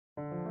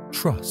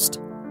Trust.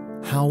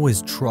 How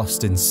is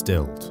trust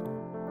instilled?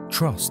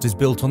 Trust is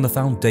built on the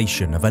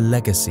foundation of a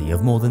legacy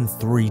of more than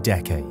 3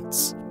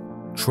 decades.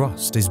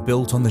 Trust is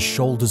built on the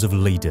shoulders of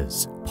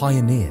leaders,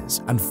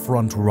 pioneers, and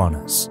front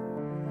runners.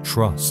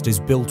 Trust is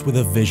built with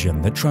a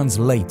vision that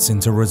translates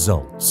into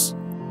results.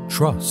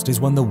 Trust is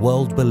when the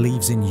world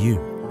believes in you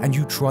and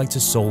you try to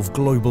solve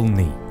global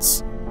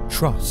needs.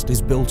 Trust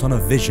is built on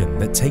a vision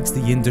that takes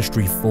the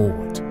industry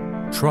forward.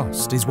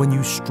 Trust is when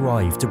you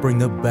strive to bring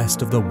the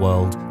best of the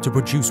world to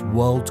produce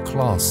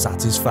world-class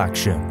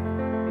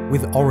satisfaction.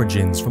 With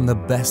origins from the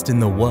best in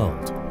the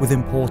world, with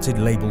imported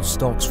label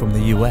stocks from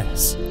the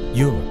US,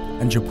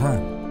 Europe and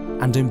Japan,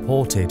 and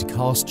imported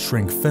cast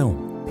shrink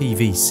film,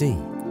 PVC,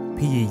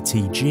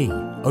 PETG,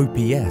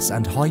 OPS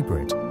and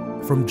hybrid,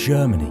 from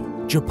Germany,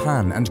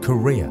 Japan and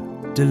Korea,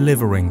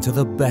 delivering to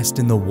the best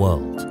in the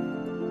world.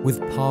 With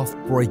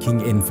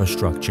path-breaking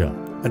infrastructure,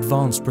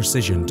 advanced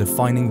precision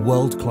defining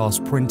world-class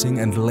printing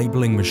and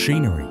labeling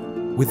machinery,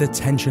 with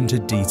attention to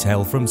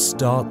detail from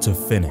start to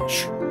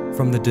finish,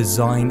 from the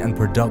design and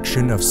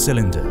production of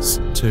cylinders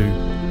to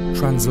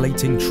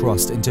translating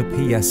trust into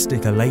PS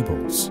sticker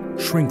labels,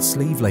 shrink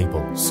sleeve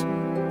labels,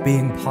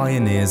 being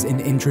pioneers in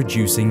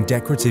introducing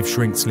decorative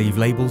shrink sleeve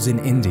labels in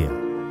India,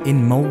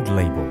 in mold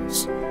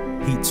labels,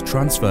 heat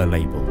transfer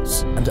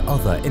labels, and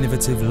other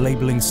innovative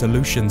labeling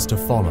solutions to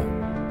follow.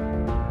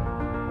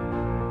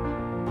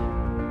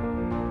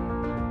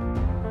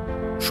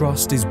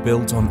 Trust is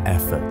built on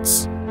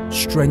efforts,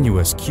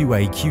 strenuous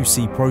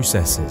QA/QC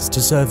processes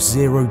to serve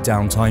zero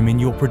downtime in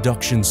your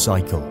production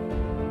cycle,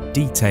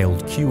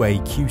 detailed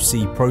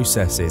QA/QC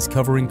processes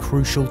covering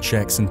crucial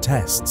checks and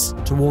tests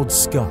towards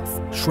scuff,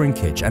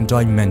 shrinkage and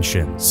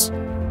dimensions,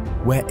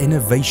 where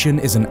innovation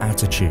is an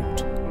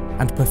attitude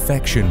and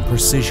perfection,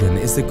 precision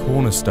is the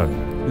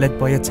cornerstone, led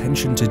by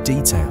attention to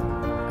detail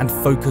and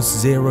focused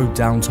zero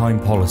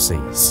downtime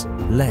policies,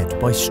 led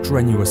by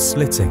strenuous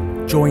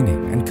slitting,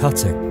 joining and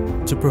cutting,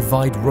 to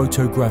provide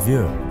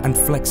rotogravure and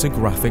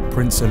flexographic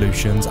print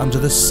solutions under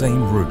the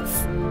same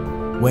roof,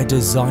 where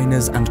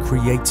designers and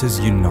creators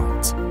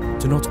unite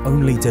to not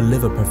only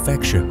deliver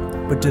perfection,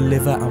 but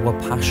deliver our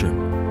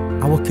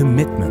passion, our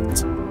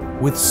commitment,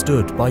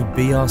 withstood by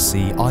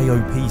BRC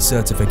IOP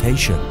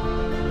certification,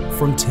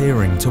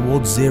 frontiering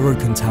towards zero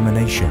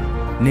contamination,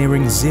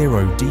 nearing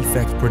zero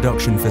defect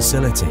production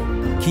facility,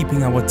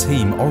 keeping our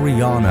team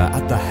Orianaa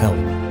at the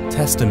helm,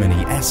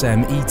 testimony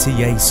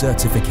SMETA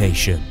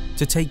certification,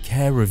 to take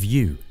care of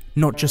you,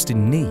 not just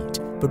in need,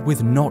 but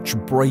with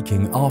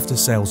notch-breaking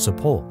after-sales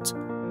support.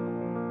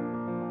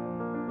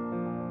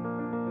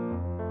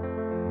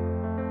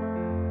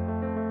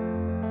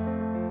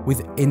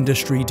 With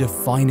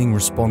industry-defining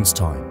response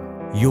time,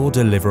 your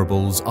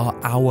deliverables are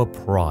our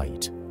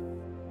pride.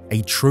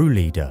 A true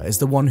leader is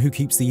the one who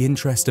keeps the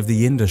interest of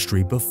the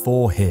industry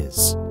before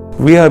his.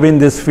 We have been in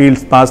this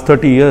field past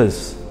 30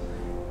 years,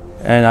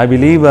 and I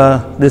believe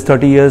this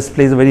 30 years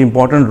plays a very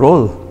important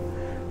role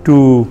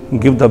to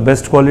give the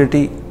best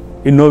quality,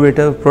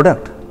 innovative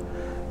product.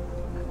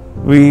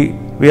 We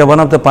are one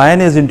of the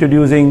pioneers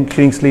introducing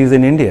shrink sleeves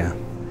in India,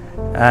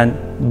 and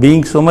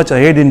being so much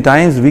ahead in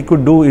times, we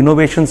could do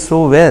innovations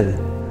so well.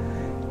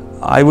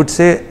 I would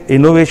say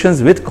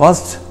innovations with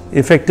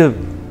cost-effective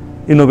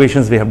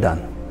innovations we have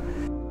done.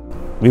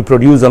 We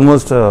produce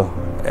almost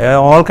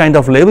all kind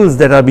of labels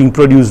that are being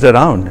produced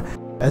around.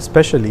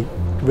 Especially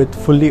with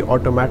fully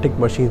automatic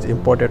machines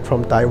imported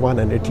from Taiwan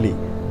and Italy,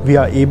 we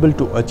are able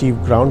to achieve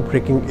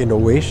groundbreaking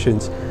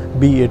innovations,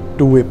 be it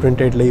two-way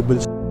printed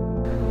labels,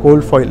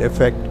 cold foil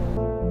effect,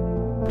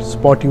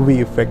 spot UV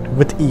effect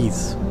with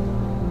ease.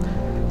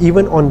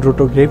 Even on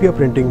rotogravure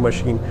printing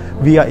machine,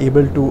 we are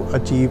able to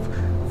achieve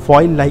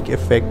foil-like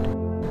effect,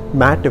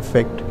 matte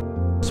effect,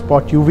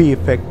 spot UV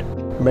effect,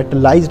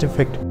 metallized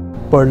effect,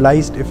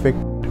 pearlized effect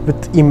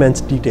with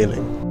immense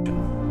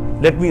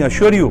detailing. Let me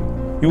assure you,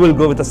 you will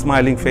go with a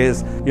smiling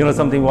face. You know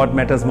something, what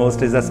matters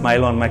most is a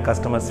smile on my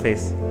customer's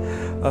face.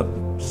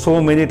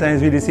 So many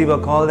times we receive a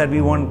call that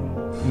we want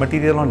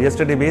material on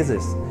yesterday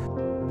basis.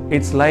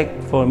 It's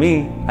like, for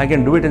me, I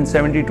can do it in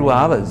 72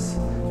 hours.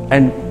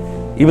 And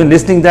even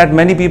listening that,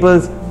 many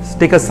people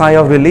take a sigh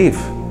of relief.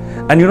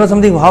 And you know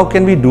something, how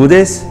can we do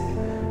this?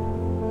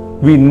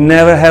 We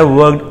never have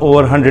worked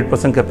over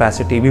 100%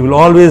 capacity. We will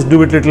always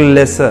do it little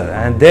lesser.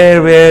 And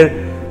there where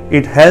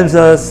it helps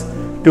us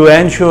to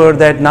ensure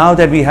that now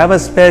that we have a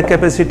spare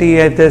capacity,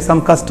 if there's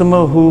some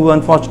customer who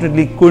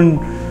unfortunately couldn't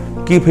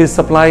keep his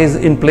supplies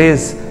in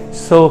place,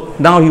 so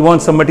now he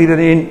wants some material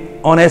in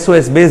on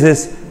SOS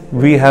basis,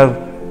 we have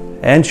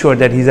ensured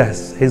that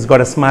he's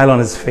got a smile on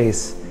his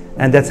face.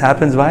 And that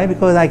happens why?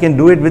 Because I can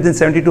do it within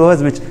 72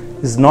 hours, which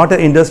is not an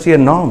industrial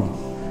norm.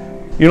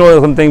 You know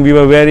something, we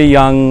were very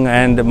young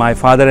and my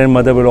father and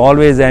mother would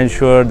always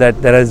ensure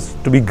that there has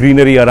to be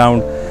greenery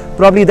around.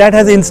 Probably that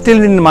has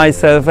instilled in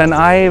myself, and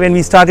when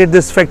we started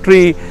this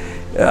factory,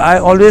 I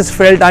always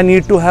felt I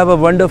need to have a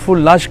wonderful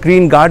lush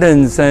green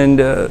gardens,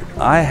 and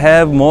I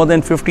have more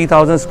than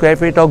 50,000 square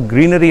feet of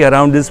greenery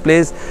around this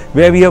place,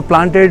 where we have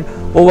planted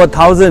over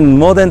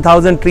more than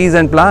 1,000 trees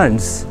and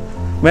plants.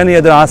 Many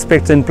other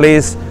aspects in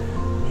place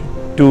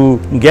to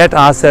get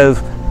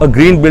ourselves a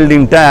green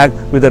building tag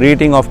with a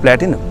rating of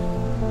platinum.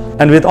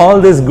 And with all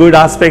these good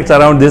aspects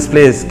around this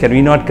place, can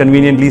we not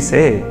conveniently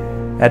say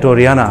at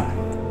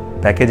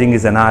Orianaa, packaging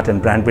is an art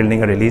and brand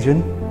building a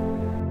religion?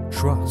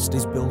 Trust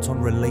is built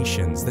on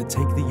relations that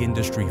take the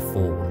industry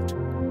forward.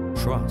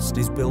 Trust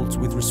is built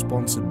with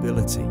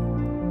responsibility,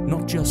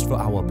 not just for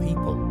our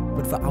people,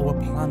 but for our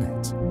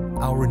planet,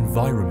 our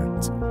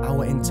environment,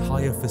 our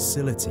entire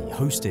facility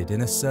hosted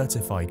in a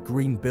certified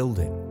green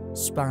building,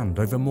 spanned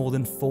over more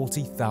than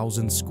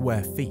 40,000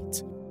 square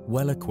feet,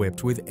 well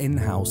equipped with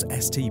in-house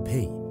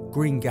STP,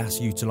 green gas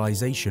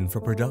utilization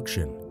for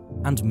production,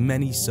 and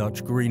many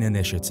such green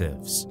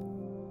initiatives.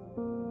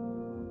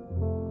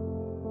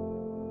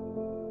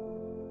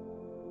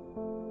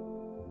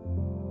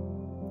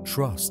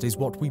 Trust is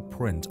what we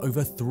print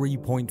over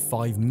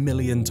 3.5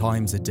 million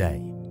times a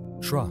day.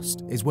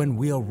 Trust is when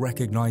we are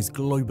recognized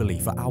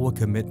globally for our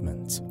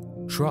commitment.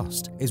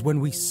 Trust is when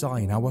we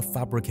sign our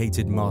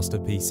fabricated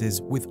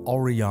masterpieces with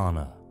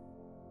Orianaa.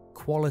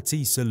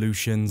 Quality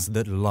solutions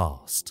that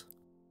last.